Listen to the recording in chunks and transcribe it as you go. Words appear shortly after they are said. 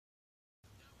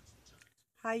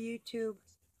Hi YouTube.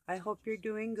 I hope you're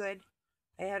doing good.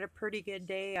 I had a pretty good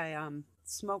day. I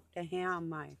smoked a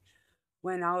ham. I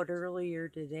went out earlier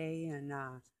today and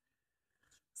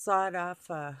sawed off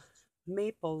a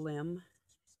maple limb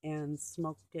and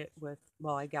smoked it with,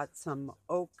 well, I got some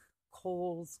oak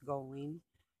coals going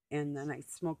and then I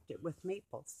smoked it with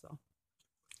maple. So,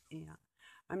 yeah.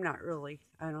 I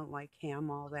don't like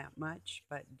ham all that much,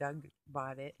 but Doug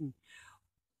bought it and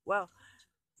well,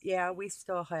 yeah, we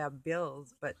still have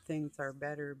bills, but things are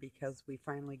better because we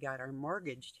finally got our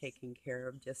mortgage taken care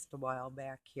of just a while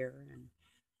back here. And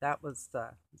that was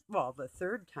the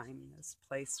third time this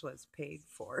place was paid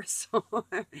for. So,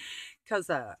 because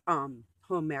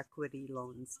home equity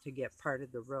loans to get part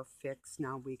of the roof fixed,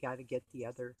 now we got to get the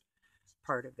other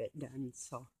part of it done.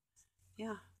 So,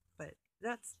 yeah, but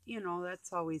that's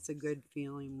always a good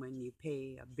feeling when you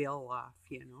pay a bill off.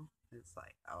 It's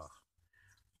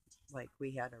like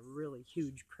we had a really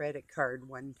huge credit card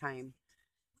one time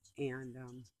and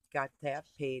got that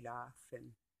paid off,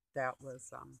 and that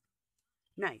was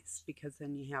nice because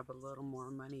then you have a little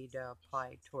more money to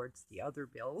apply towards the other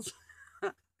bills.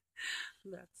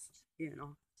 That's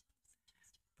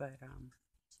but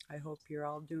I hope you're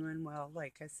all doing well,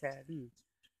 like I said, and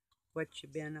what you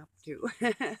been up to.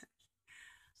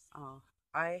 uh,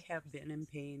 I have been in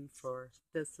pain for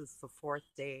this is the fourth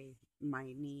day.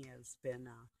 My knee has been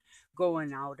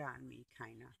going out on me,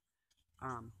 kind of.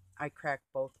 I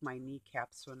cracked both my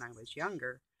kneecaps when I was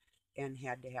younger and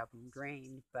had to have them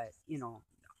drained, but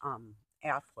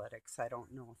athletics, I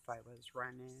don't know if I was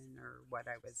running or what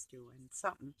I was doing,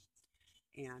 something,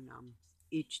 and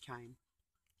each time.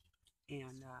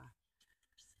 And,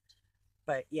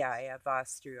 but yeah, I have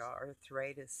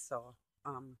osteoarthritis, so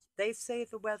they say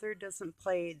the weather doesn't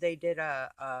play. They did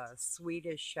a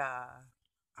Swedish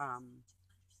um,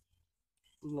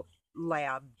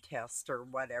 lab test or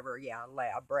whatever. Yeah,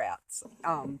 lab rats.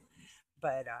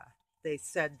 But they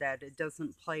said that it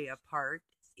doesn't play a part.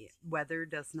 Weather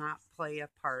does not play a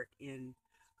part in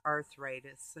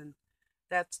arthritis, and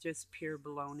that's just pure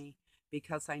baloney.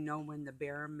 Because I know when the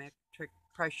barometric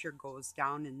pressure goes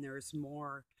down and there's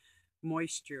more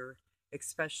moisture,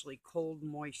 especially cold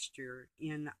moisture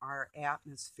in our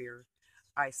atmosphere,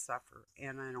 I suffer.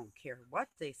 And I don't care what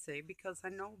they say because I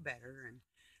know better. And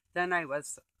then I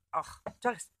was,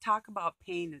 just talk about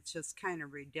pain. It's just kind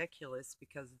of ridiculous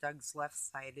because Doug's left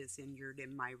side is injured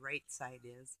and my right side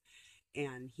is.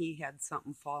 And he had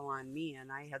something fall on me,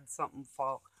 and I had something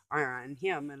fall on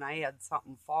him, and I had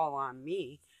something fall on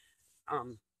me.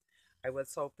 Um, I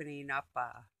was opening up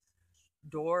a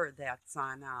door that's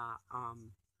on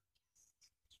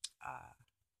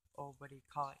what do you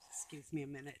call it? Excuse me a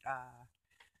minute.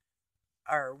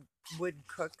 Our wood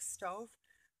cook stove.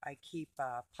 I keep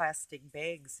plastic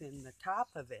bags in the top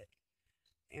of it.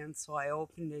 And so I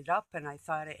opened it up and I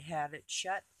thought it had it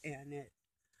shut and it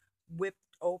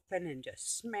whipped open and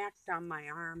just smacked on my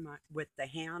arm with the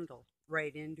handle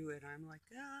right into it. I'm like,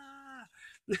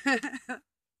 ah.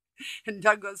 And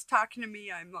Doug was talking to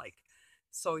me. I'm like,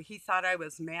 so he thought I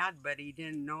was mad, but he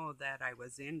didn't know that I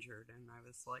was injured. And I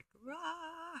was like,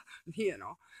 ah, you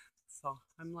know. So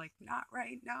I'm like, not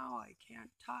right now. I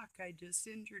can't talk. I just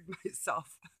injured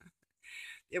myself.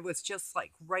 It was just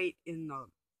like right in the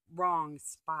wrong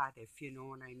spot, if you know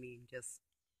what I mean. Just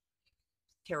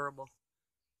terrible.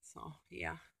 So,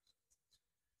 yeah.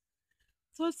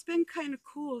 So it's been kind of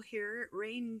cool here. It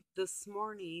rained this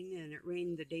morning and it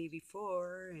rained the day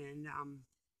before. And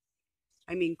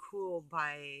I mean, cool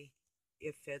by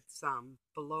if it's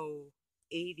below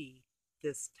 80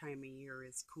 this time of year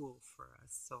is cool for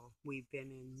us. So we've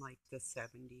been in like the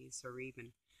 70s or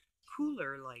even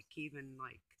cooler, like even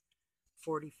like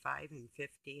 45 and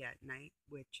 50 at night,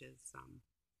 which is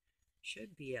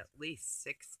should be at least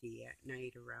 60 at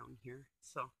night around here.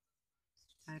 So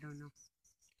I don't know.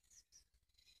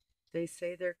 They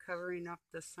say they're covering up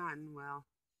the sun. Well,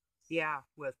 yeah,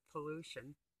 with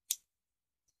pollution.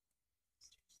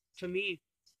 To me,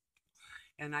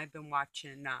 and I've been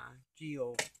watching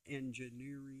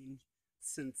geoengineering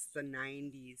since the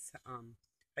 90s.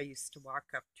 I used to walk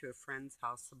up to a friend's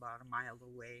house about a mile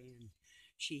away, and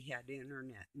she had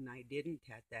internet, and I didn't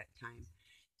at that time.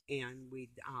 And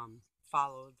we'd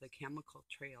follow the chemical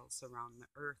trails around the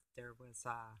earth. There was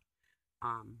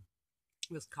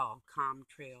it was called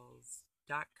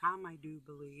comtrails.com, I do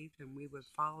believe, and we would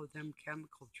follow them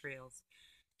chemical trails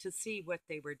to see what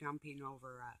they were dumping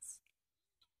over us.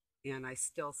 And I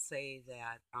still say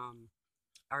that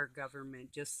our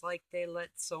government, just like they let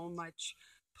so much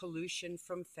pollution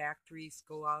from factories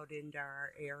go out into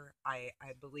our air, I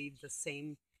believe the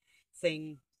same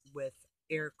thing with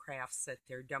aircrafts that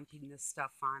they're dumping this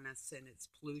stuff on us, and it's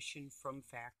pollution from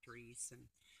factories, and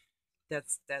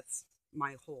that's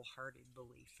my wholehearted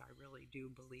belief. I really do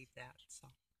believe that. So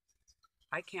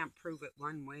I can't prove it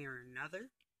one way or another,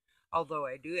 although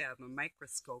I do have a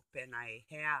microscope and I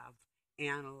have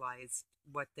analyzed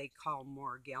what they call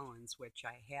Morgellons, which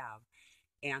I have,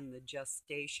 and the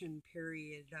gestation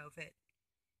period of it,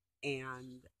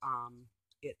 and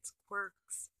its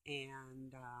quirks,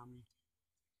 and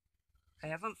I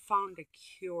haven't found a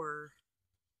cure.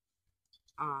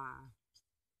 I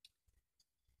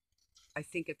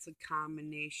think it's a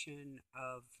combination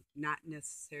of not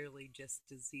necessarily just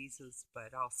diseases,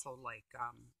 but also like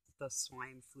the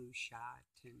swine flu shot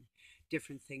and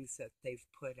different things that they've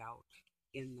put out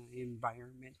in the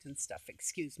environment and stuff.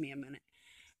 Excuse me a minute.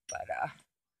 But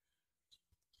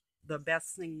the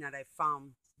best thing that I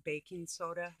found, baking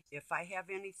soda, if I have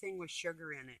anything with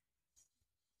sugar in it,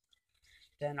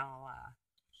 then I'll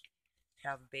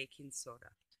have baking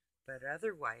soda. But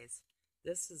otherwise,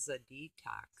 this is a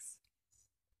detox.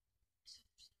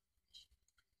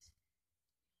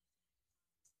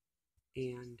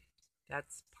 And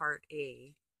that's part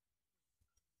A.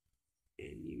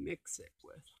 And you mix it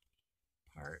with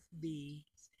part B.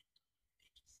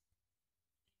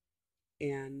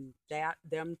 And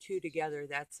them two together,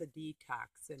 that's a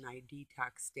detox, and I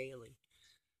detox daily.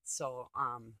 So,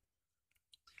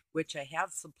 which I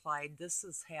have supplied. This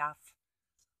is half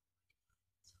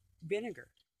vinegar,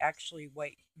 actually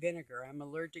white vinegar. I'm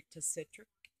allergic to citric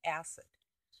acid,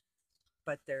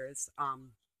 but there's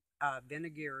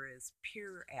vinegar is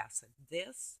pure acid.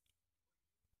 This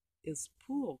is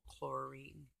pool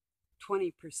chlorine,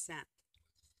 20%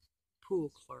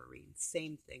 pool chlorine,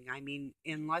 same thing. I mean,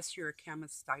 unless you're a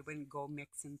chemist, I wouldn't go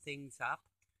mixing things up,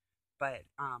 but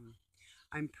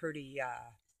I'm pretty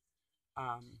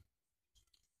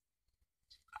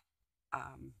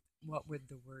what would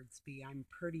the words be? I'm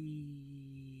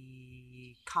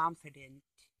pretty confident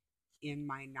in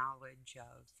my knowledge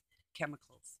of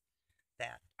chemicals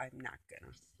that I'm not going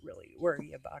to really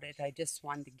worry about it. I just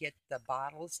wanted to get the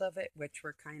bottles of it, which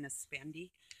were kind of spendy,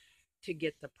 to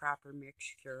get the proper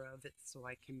mixture of it so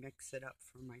I can mix it up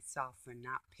for myself and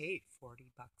not pay $40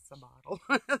 a bottle.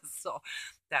 So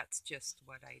that's just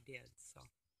what I did. So,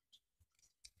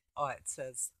 oh, it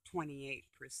says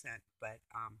 28%, but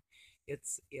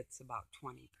it's about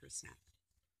 20%.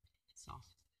 So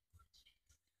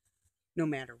no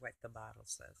matter what the bottle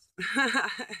says.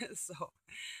 So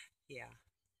yeah.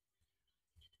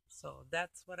 So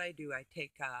that's what I do. I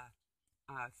take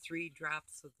 3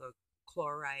 drops of the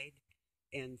chloride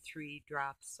and 3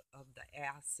 drops of the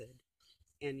acid,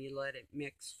 and you let it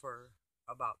mix for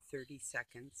about 30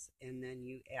 seconds, and then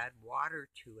you add water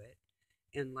to it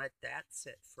and let that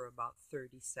sit for about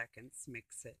 30 seconds,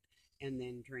 mix it, and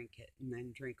then drink it, and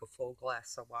then drink a full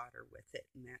glass of water with it,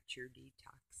 and that's your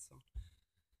detox.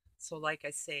 So like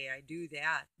I say, I do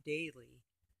that daily,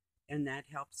 and that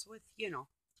helps with,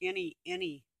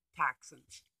 any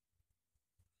toxins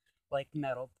like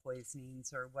metal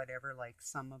poisonings or whatever. Like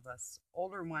some of us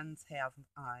older ones have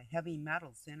heavy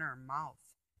metals in our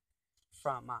mouth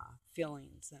from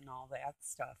fillings and all that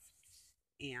stuff,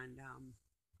 and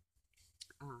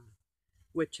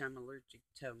which I'm allergic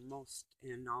to most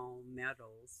and all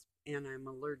metals, and I'm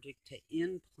allergic to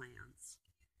implants.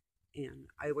 And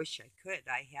I wish I could.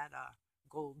 I had a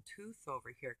gold tooth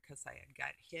over here because I had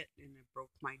got hit and it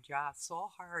broke my jaw so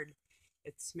hard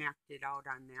it smacked it out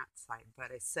on that side.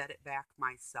 But I set it back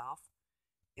myself,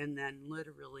 and then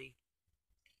literally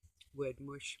would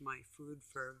mush my food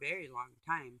for a very long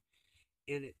time.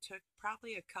 And it took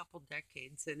probably a couple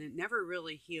decades, and it never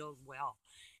really healed well.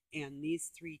 And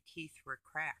these 3 teeth were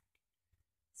cracked.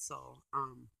 So,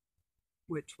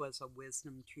 which was a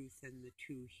wisdom tooth and the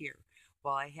 2 here.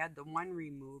 Well, I had the one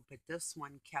removed, but this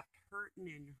one kept hurting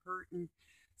and hurting,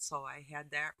 so I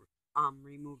had that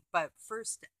removed. But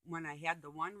first, when I had the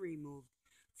one removed,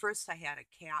 first I had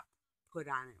a cap put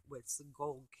on it with the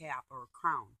gold cap or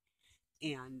crown,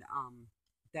 and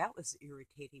that was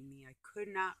irritating me. I could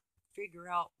not figure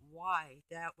out why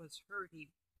that was hurting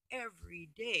every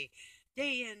day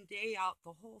in, day out.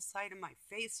 The whole side of my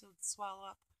face would swell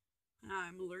up.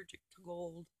 I'm allergic to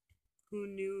gold. Who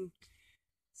knew?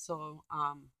 So,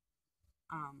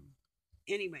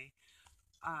 anyway,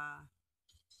 I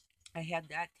had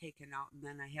that taken out, and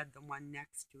then I had the one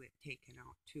next to it taken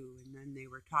out too. And then they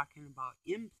were talking about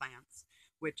implants,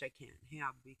 which I can't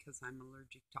have because I'm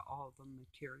allergic to all the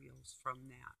materials from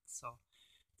that. So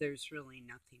there's really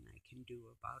nothing I can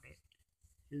do about it,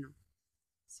 you know.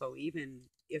 So even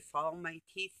if all my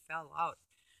teeth fell out,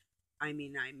 I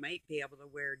mean, I might be able to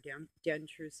wear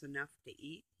dentures enough to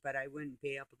eat, but I wouldn't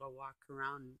be able to walk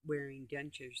around wearing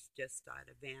dentures just out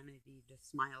of vanity to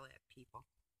smile at people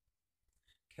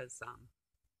because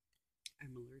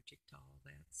I'm allergic to all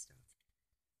that stuff.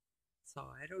 So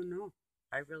I don't know.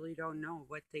 I really don't know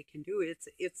what they can do.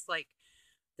 It's like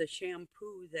the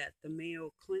shampoo that the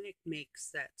Mayo Clinic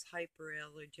makes that's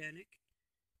hyperallergenic.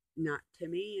 Not to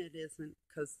me, it isn't,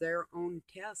 because their own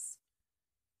test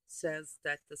says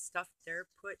that the stuff they're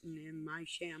putting in my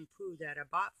shampoo that I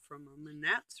bought from them, and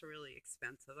that's really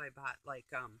expensive. I bought like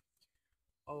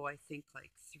oh, I think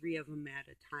like three of them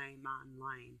at a time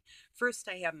online. First,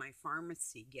 I had my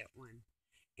pharmacy get one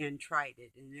and tried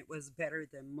it, and it was better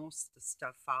than most of the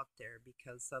stuff out there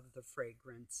because of the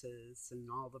fragrances and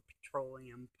all the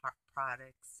petroleum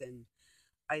products and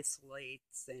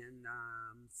isolates and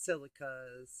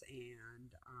silicas,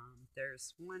 and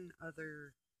there's one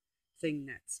other thing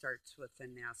that starts with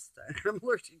an S that I'm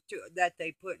allergic to that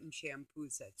they put in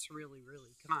shampoos that's really,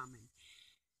 really common.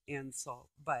 And so,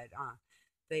 but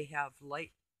they have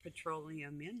light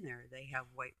petroleum in there. They have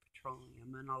white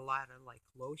petroleum and a lot of like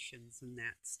lotions and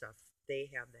that stuff. They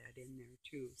have that in there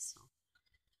too. So,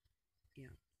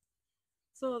 yeah.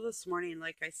 So this morning,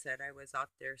 like I said, I was out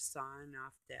there sawing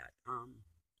off that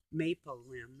maple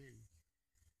limb, and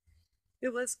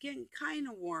it was getting kind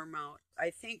of warm out. I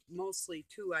think mostly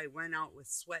too, I went out with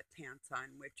sweatpants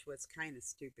on, which was kind of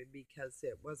stupid because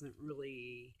it wasn't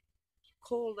really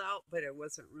cold out, but it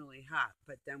wasn't really hot.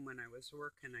 But then when I was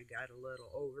working, I got a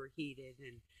little overheated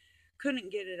and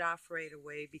couldn't get it off right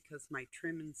away because my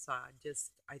trimming saw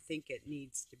just, I think it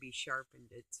needs to be sharpened.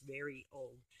 It's very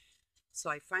old. So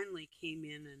I finally came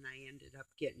in and I ended up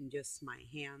getting just my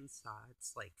hand saw.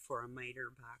 It's like for a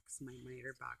miter box, my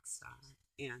miter box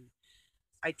saw. And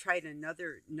I tried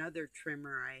another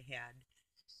trimmer I had,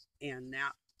 and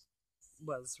that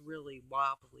was really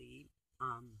wobbly.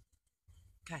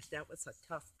 Gosh, that was a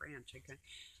tough branch.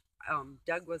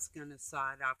 Doug was gonna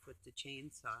saw it off with the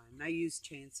chainsaw, and I used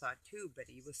chainsaw too, but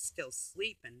he was still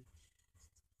sleeping.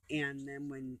 And then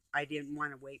when I didn't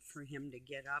want to wait for him to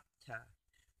get up to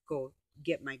go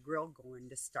get my grill going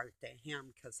to start the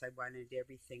ham because I wanted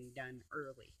everything done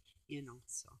early.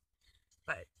 So,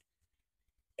 but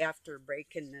after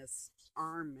breaking this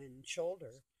arm and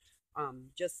shoulder,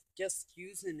 just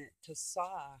using it to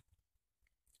saw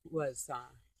was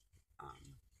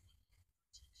um,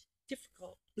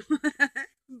 difficult.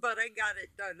 But I got it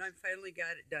done. I finally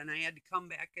got it done. I had to come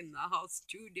back in the house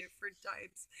two different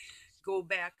times, go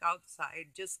back outside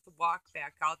just to walk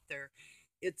back out there.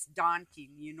 It's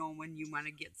daunting, when you want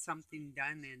to get something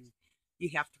done and you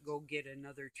have to go get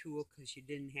another tool because you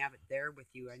didn't have it there with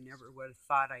you. I never would have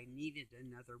thought I needed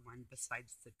another one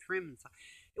besides the trim.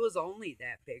 It was only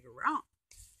that big around.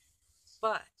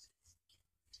 But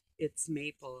it's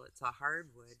maple, it's a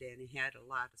hardwood, and it had a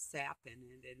lot of sap in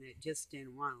it, and it just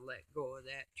didn't want to let go of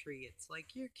that tree. It's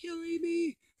like, you're killing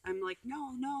me. I'm like,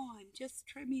 no, no, I'm just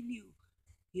trimming you,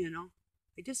 you know.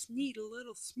 I just need a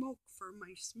little smoke for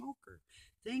my smoker.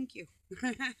 Thank you.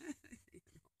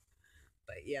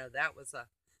 But yeah, that was a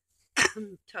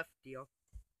tough deal.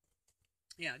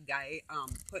 Yeah, guy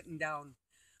putting down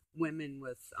women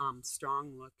with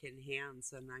strong looking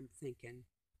hands, and I'm thinking,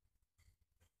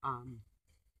 um,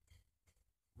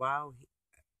 wow,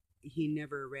 he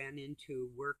never ran into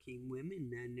working women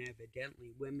then,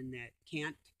 evidently women that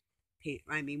can't paint.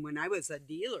 I mean, when I was a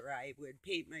dealer, I would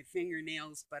paint my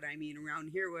fingernails, but I mean, around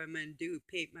here, women do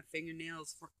paint my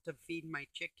fingernails to feed my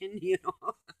chicken.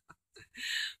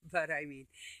 But I mean,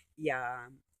 yeah,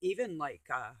 even like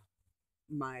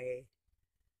my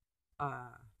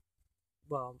uh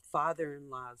well,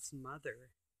 father-in-law's mother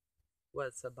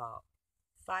was about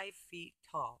 5 feet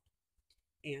tall,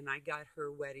 and I got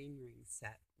her wedding ring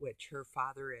set, which her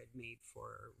father had made for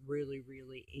her, really,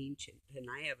 really ancient. And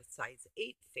I have a size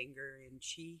 8 finger, and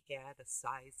she had a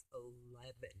size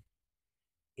 11.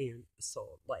 And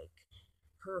so, like,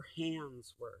 her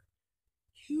hands were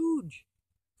huge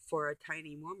for a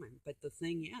tiny woman. But the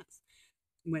thing is,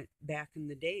 went back in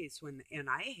the days and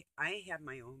I had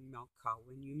my own milk cow.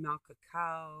 When you milk a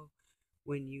cow,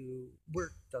 when you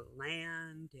work the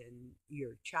land and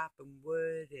you're chopping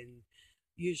wood, and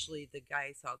usually the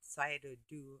guys outside would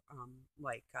do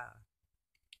like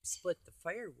split the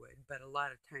firewood, but a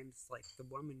lot of times like the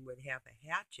woman would have a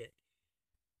hatchet.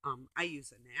 I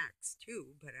use an axe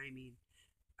too, but I mean,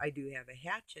 I do have a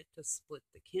hatchet to split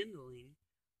the kindling,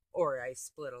 or I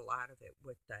split a lot of it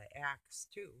with the axe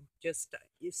too. Just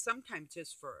sometimes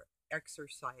just for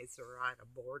exercise or out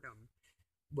of boredom,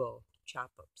 we'll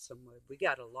chop up some wood. We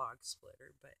got a log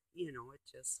splitter, but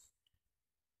it's just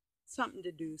something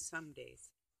to do some days.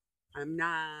 I'm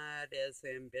not as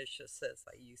ambitious as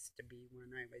I used to be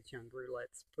when I was younger,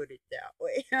 let's put it that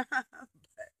way.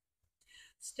 But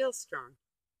still strong,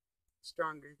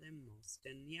 stronger than most.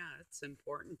 And yeah, it's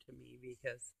important to me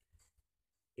because,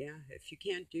 yeah, if you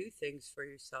can't do things for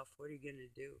yourself, what are you going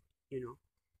to do? You know?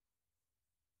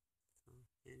 So,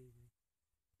 anyway,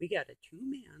 we got a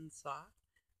two-man saw.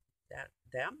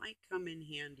 That might come in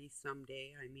handy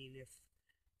someday. I mean, if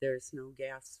there's no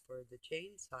gas for the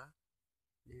chainsaw,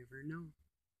 never know.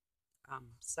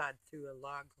 Sawed through a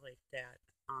log like that.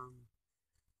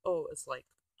 Oh, it was like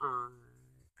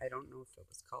I don't know if it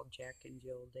was called Jack and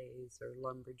Jill days or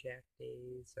lumberjack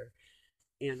days, or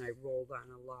and I rolled on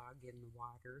a log in the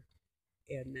water,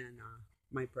 and then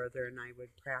my brother and I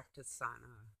would practice on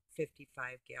a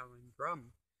 55-gallon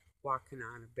drum, walking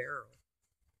on a barrel.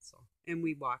 So, and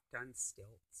we walked on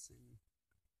stilts and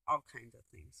all kinds of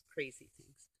things, crazy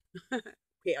things.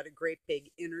 We had a great big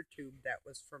inner tube that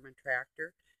was from a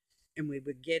tractor, and we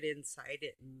would get inside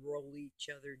it and roll each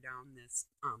other down this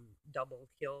double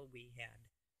hill we had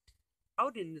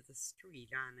out into the street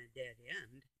on a dead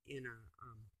end. In a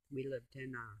we lived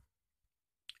in a,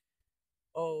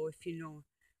 oh, if you know,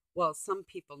 well, some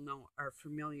people know are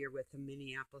familiar with the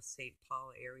Minneapolis St.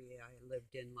 Paul area. I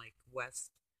lived in like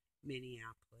West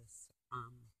Minneapolis,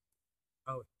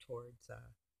 out towards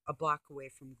a block away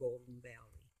from Golden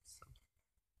Valley. So,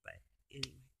 but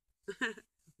anyway,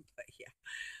 but yeah,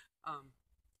 um,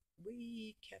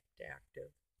 we kept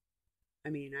active. I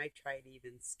mean, I tried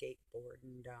even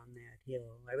skateboarding down that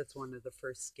hill. I was one of the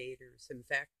first skaters. In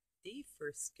fact, the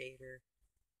first skater,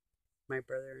 my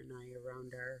brother and I,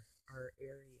 around our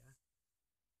area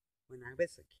when I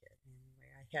was a kid. Anyway,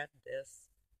 I had this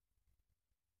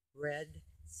red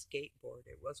skateboard.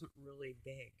 It wasn't really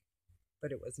big,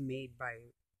 but it was made by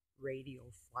Radio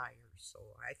Flyer, so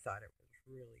I thought it was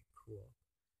really cool.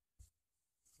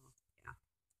 So, yeah,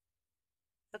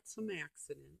 had some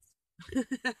accidents.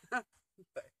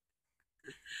 But,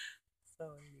 so,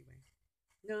 anyway.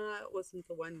 No, it wasn't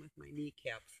the one with my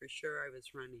kneecap. For sure, I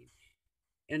was running.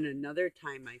 And another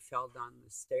time I fell down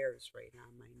the stairs right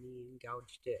on my knee and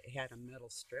gouged it. It had a metal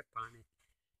strip on it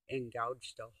and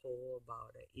gouged a hole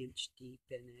about an inch deep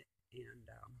in it and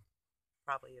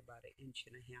probably about an inch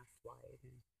and a half wide.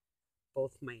 And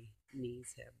both my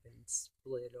knees have been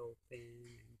split open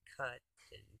and cut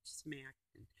and smacked.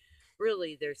 And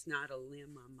really, there's not a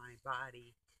limb on my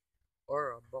body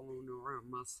or a bone or a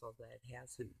muscle that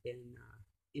hasn't been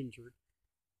injured.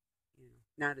 You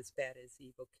know, not as bad as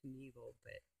Evil Knievel,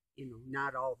 but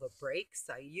not all the breaks.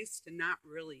 I used to not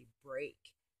really break;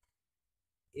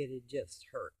 it'd just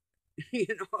hurt.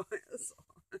 So,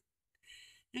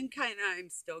 and kind of, I'm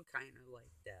still kind of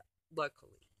like that.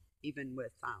 Luckily, even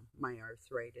with my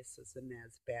arthritis isn't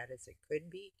as bad as it could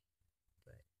be,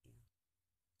 but yeah.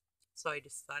 So I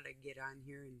just thought I'd get on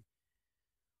here and,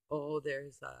 oh,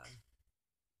 there's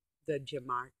the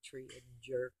gematria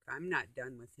jerk. I'm not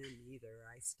done with him either.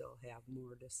 I still have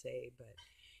more to say, but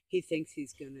he thinks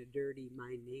he's going to dirty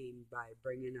my name by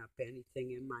bringing up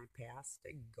anything in my past.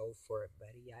 Go for it,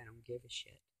 buddy. I don't give a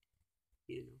shit,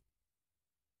 you know.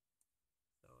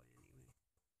 So anyway,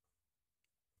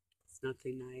 it's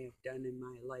nothing I have done in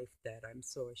my life that I'm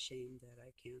so ashamed that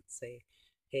I can't say,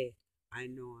 hey, I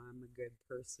know I'm a good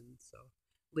person, so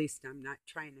at least I'm not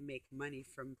trying to make money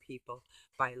from people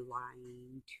by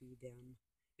lying to them.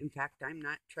 In fact, I'm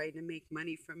not trying to make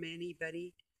money from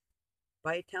anybody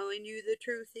by telling you the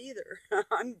truth either.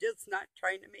 I'm just not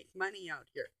trying to make money out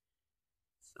here.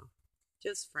 So,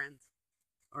 just friends,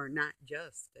 or not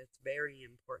just. It's very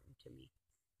important to me.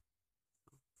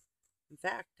 So, in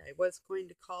fact, I was going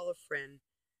to call a friend.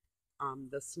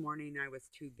 This morning I was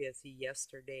too busy.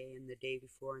 Yesterday and the day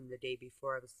before and the day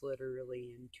before I was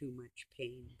literally in too much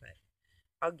pain, but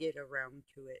I'll get around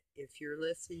to it. If you're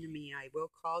listening to me, I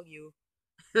will call you.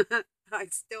 I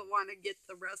still want to get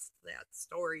the rest of that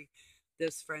story.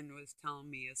 This friend was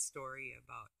telling me a story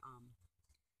about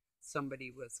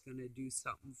somebody was going to do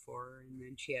something for her, and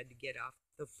then she had to get off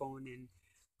the phone, and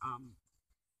um,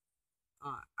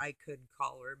 I could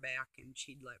call her back, and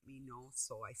she'd let me know.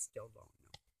 So I still don't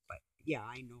know. But yeah,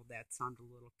 I know that sounded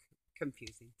a little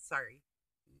confusing. Sorry,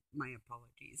 my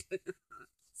apologies.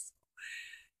 So,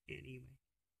 anyway,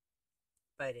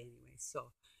 but anyway,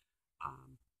 so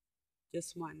um,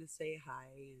 just wanted to say hi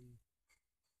and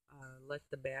let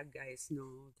the bad guys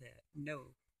know that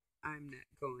no, I'm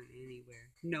not going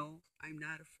anywhere. No, I'm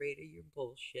not afraid of your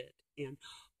bullshit. And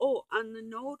oh, on the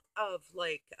note of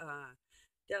like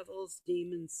devils,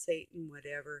 demons, Satan,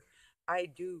 whatever, I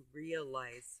do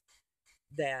realize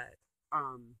that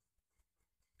um,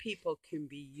 people can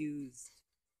be used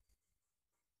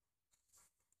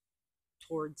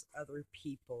towards other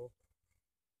people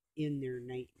in their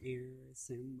nightmares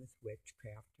and with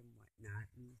witchcraft and whatnot,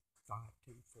 and thought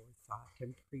and forethought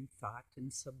and pre-thought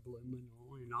and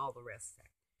subliminal and all the rest of that.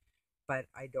 But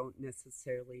I don't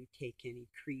necessarily take any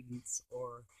credence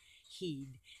or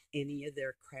heed any of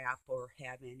their crap or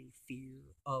have any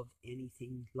fear of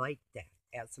anything like that.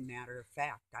 As a matter of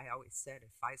fact, I always said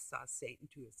if I saw Satan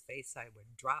to his face, I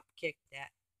would drop kick that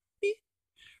beep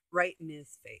right in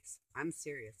his face. I'm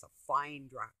serious, a flying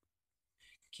drop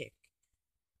kick.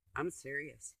 I'm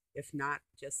serious. If not,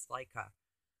 just like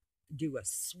do a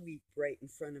sweep right in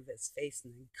front of his face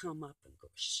and then come up and go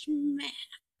smack,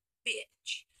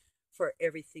 bitch, for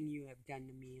everything you have done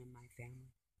to me and my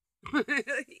family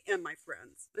and my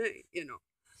friends, you know.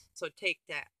 So take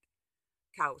that,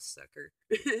 cow sucker,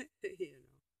 you know.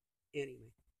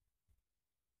 Anyway,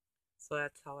 so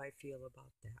that's how I feel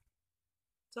about that.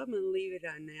 So I'm going to leave it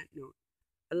on that note.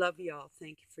 I love you all.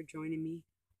 Thank you for joining me.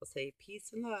 I'll say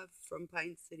peace and love from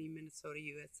Pine City, Minnesota,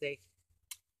 USA.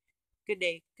 Good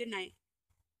day. Good night.